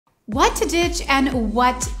What to ditch and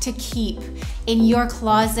what to keep in your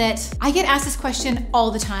closet. I get asked this question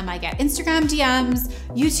all the time. I get Instagram DMs,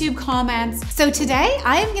 YouTube comments. So today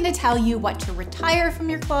I am gonna tell you what to retire from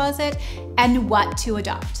your closet and what to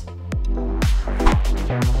adopt.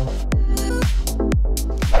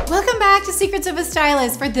 Welcome back to Secrets of a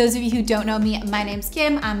Stylist. For those of you who don't know me, my name's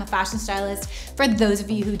Kim. I'm a fashion stylist. For those of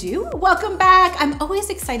you who do, welcome back. I'm always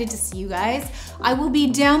excited to see you guys. I will be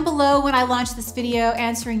down below when I launch this video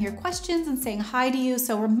answering your questions and saying hi to you.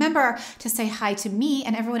 So remember to say hi to me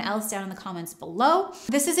and everyone else down in the comments below.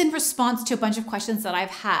 This is in response to a bunch of questions that I've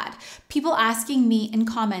had. People asking me in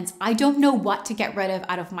comments, I don't know what to get rid of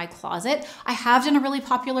out of my closet. I have done a really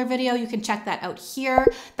popular video. You can check that out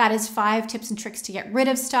here. That is 5 tips and tricks to get rid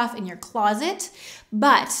of stuff in your closet.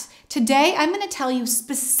 But today I'm going to tell you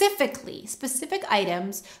specific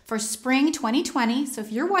items for spring 2020. So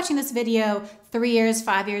if you're watching this video 3 years,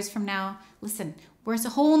 5 years from now, listen, there's a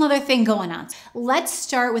whole nother thing going on. Let's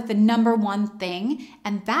start with the number one thing,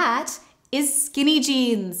 and that is skinny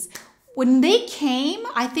jeans. When they came,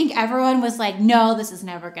 I think everyone was like, no, this is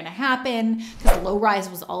never gonna happen, because low rise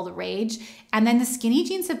was all the rage. And then the skinny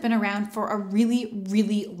jeans have been around for a really,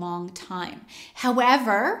 really long time.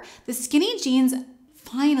 However, the skinny jeans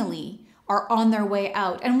finally are on their way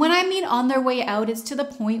out. And when I mean on their way out, it's to the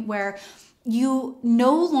point where you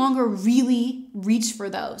no longer really reach for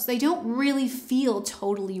those. They don't really feel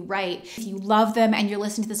totally right. If you love them and you're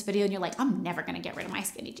listening to this video and you're like, I'm never gonna get rid of my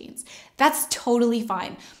skinny jeans, that's totally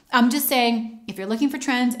fine. I'm just saying, if you're looking for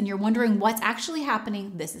trends and you're wondering what's actually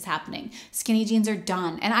happening, this is happening. Skinny jeans are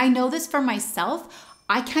done. And I know this for myself.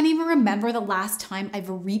 I can't even remember the last time I've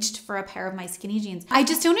reached for a pair of my skinny jeans. I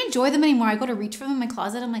just don't enjoy them anymore. I go to reach for them in my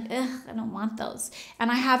closet. I'm like, ugh, I don't want those.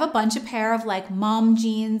 And I have a bunch of pair of like mom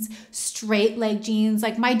jeans, straight leg jeans.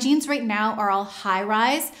 Like my jeans right now are all high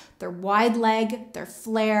rise. They're wide leg, they're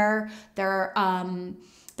flare, they're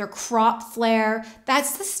crop flare.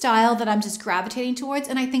 That's the style that I'm just gravitating towards.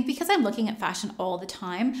 And I think because I'm looking at fashion all the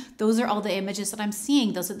time, those are all the images that I'm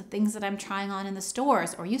seeing. Those are the things that I'm trying on in the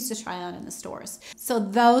stores or used to try on in the stores. So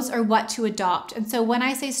those are what to adopt. And so when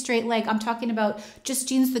I say straight leg, I'm talking about just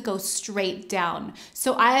jeans that go straight down.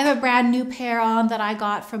 So I have a brand new pair on that I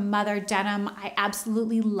got from Mother Denim. I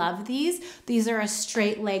absolutely love these. These are a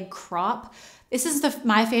straight leg crop. This is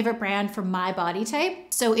my favorite brand for my body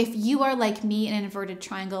type. So if you are like me, an inverted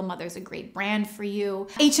triangle, Mother's a great brand for you.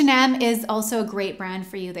 H&M is also a great brand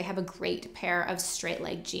for you. They have a great pair of straight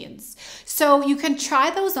leg jeans. So you can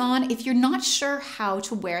try those on. If you're not sure how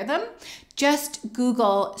to wear them, just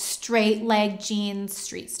Google straight leg jeans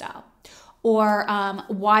street style or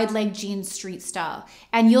wide leg jeans street style.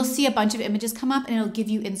 And you'll see a bunch of images come up and it'll give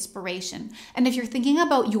you inspiration. And if you're thinking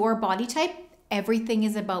about your body type, everything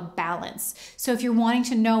is about balance. So if you're wanting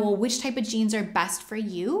to know, well, which type of jeans are best for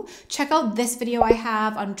you, check out this video I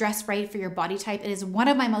have on Dress Right for your body type. It is one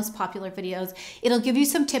of my most popular videos. It'll give you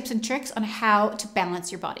some tips and tricks on how to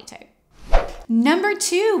balance your body type. Number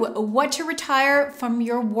 2, what to retire from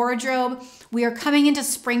your wardrobe. We are coming into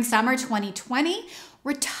spring, summer 2020.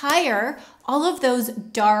 Retire all of those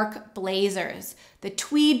dark blazers, the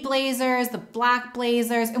tweed blazers, the black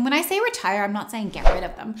blazers. And when I say retire, I'm not saying get rid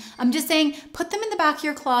of them. I'm just saying put them in the back of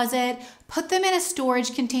your closet, put them in a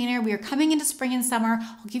storage container. We are coming into spring and summer.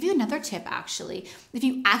 I'll give you another tip actually. If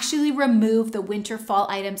you actually remove the winter fall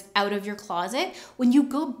items out of your closet, when you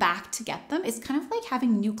go back to get them, it's kind of like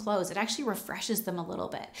having new clothes. It actually refreshes them a little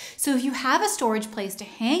bit. So if you have a storage place to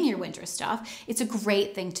hang your winter stuff, it's a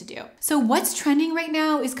great thing to do. So what's trending right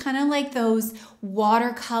now is kind of like those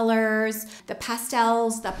watercolors, the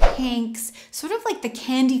pastels, the pinks, sort of like the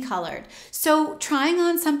candy colored. So trying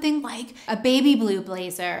on something like a baby blue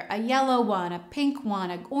blazer, a yellow one, a pink one,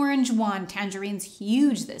 an orange one. Tangerine's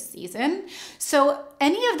huge this season. So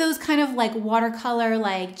any of those kind of like watercolor,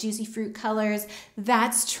 like juicy fruit colors,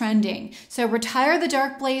 that's trending. So retire the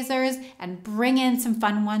dark blazers and bring in some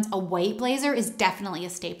fun ones. A white blazer is definitely a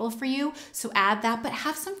staple for you. So add that, but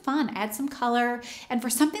have some fun, add some color. And for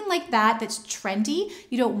something like that that's trendy,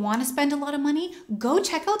 you don't want to spend a lot of money, go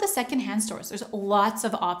check out the secondhand stores. There's lots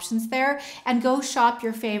of options there, and go shop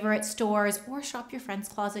your favorite stores or shop your friend's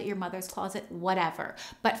closet, your mother's closet, whatever.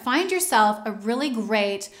 But find yourself a really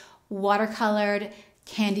great watercolored,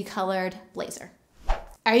 candy colored blazer.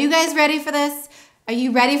 Are you guys ready for this? Are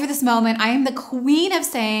you ready for this moment? I am the queen of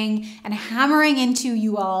saying and hammering into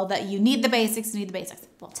you all that you need the basics, you need the basics.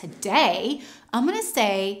 Well, today I'm gonna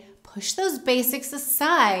say push those basics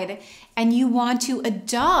aside and you want to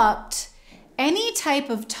adopt any type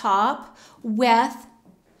of top with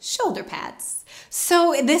shoulder pads.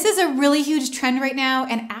 So this is a really huge trend right now.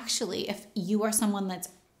 And actually, if you are someone that's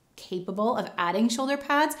capable of adding shoulder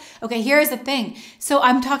pads. Okay, here's the thing. So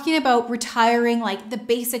I'm talking about retiring like the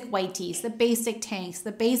basic white tees, the basic tanks,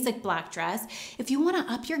 the basic black dress. If you want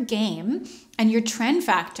to up your game and your trend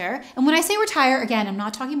factor, and when I say retire, again, I'm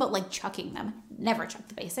not talking about like chucking them. Never chuck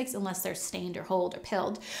the basics unless they're stained or holed or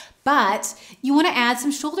pilled. But you want to add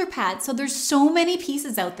some shoulder pads. So there's so many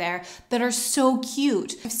pieces out there that are so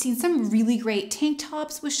cute. I've seen some really great tank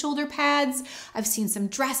tops with shoulder pads. I've seen some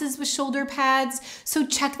dresses with shoulder pads. So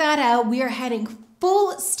check that out. We are heading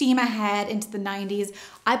full steam ahead into the 90s.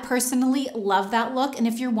 I personally love that look. And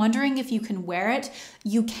if you're wondering if you can wear it,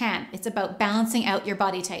 you can. It's about balancing out your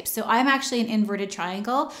body type. So I'm actually an inverted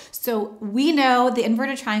triangle. So we know the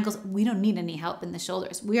inverted triangles, we don't need any help in the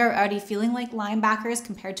shoulders. We are already feeling like linebackers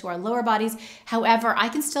compared to our lower bodies. However, I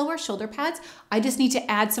can still wear shoulder pads. I just need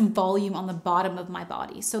to add some volume on the bottom of my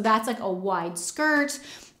body. So that's like a wide skirt,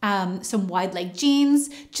 some wide leg jeans,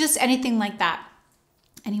 just anything like that.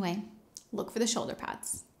 Anyway, look for the shoulder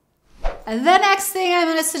pads. The next thing I'm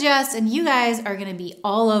gonna suggest, and you guys are gonna be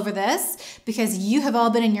all over this because you have all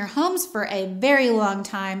been in your homes for a very long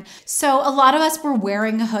time. So a lot of us were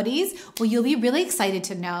wearing hoodies. Well, you'll be really excited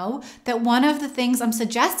to know that one of the things I'm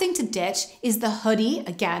suggesting to ditch is the hoodie.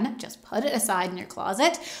 Again, just put it aside in your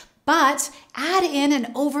closet. But add in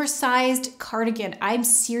an oversized cardigan. I'm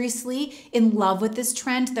seriously in love with this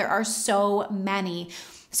trend. There are so many.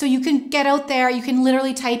 So you can get out there, you can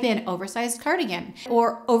literally type in oversized cardigan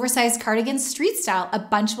or oversized cardigan street style. A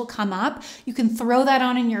bunch will come up. You can throw that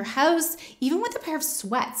on in your house, even with a pair of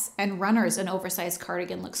sweats and runners, an oversized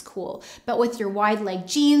cardigan looks cool. But with your wide leg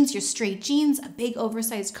jeans, your straight jeans, a big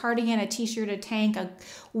oversized cardigan, a t-shirt, a tank,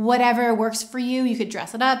 whatever works for you. You could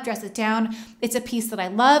dress it up, dress it down. It's a piece that I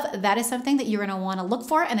love. That is something that you're gonna wanna look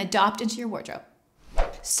for and adopt into your wardrobe.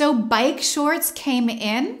 So bike shorts came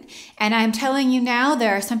in, and I'm telling you now,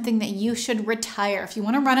 they're something that you should retire. If you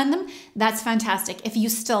want to run in them, that's fantastic. If you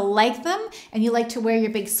still like them and you like to wear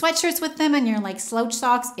your big sweatshirts with them and your like slouch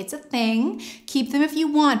socks, it's a thing. Keep them if you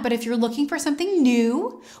want. But if you're looking for something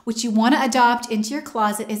new, which you want to adopt into your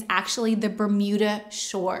closet, is actually the Bermuda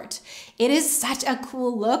short. It is such a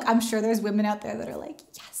cool look. I'm sure there's women out there that are like,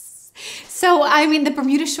 yes. So, I mean, the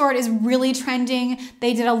Bermuda short is really trending.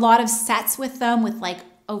 They did a lot of sets with them with like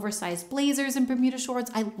oversized blazers and Bermuda shorts.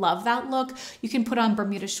 I love that look. You can put on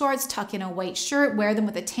Bermuda shorts, tuck in a white shirt, wear them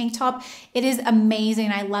with a tank top. It is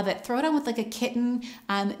amazing. I love it. Throw it on with like a kitten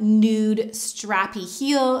nude strappy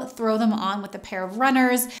heel. Throw them on with a pair of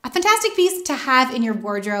runners. A fantastic piece to have in your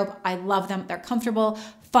wardrobe. I love them. They're comfortable.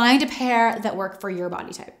 Find a pair that work for your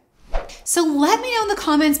body type. So let me know in the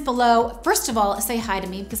comments below. First of all, say hi to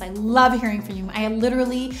me because I love hearing from you. I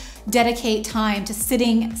literally dedicate time to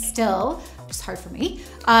sitting still, which is hard for me.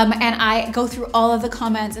 And I go through all of the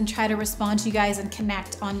comments and try to respond to you guys and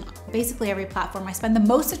connect on basically every platform. I spend the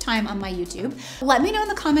most of time on my YouTube. Let me know in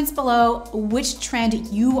the comments below which trend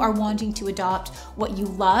you are wanting to adopt, what you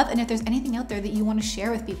love, and if there's anything out there that you want to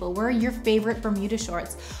share with people. Where are your favorite Bermuda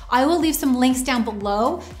shorts? I will leave some links down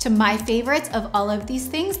below to my favorites of all of these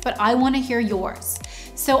things, but I want to hear yours.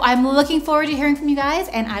 So I'm looking forward to hearing from you guys,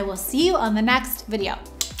 and I will see you on the next video.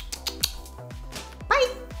 Bye.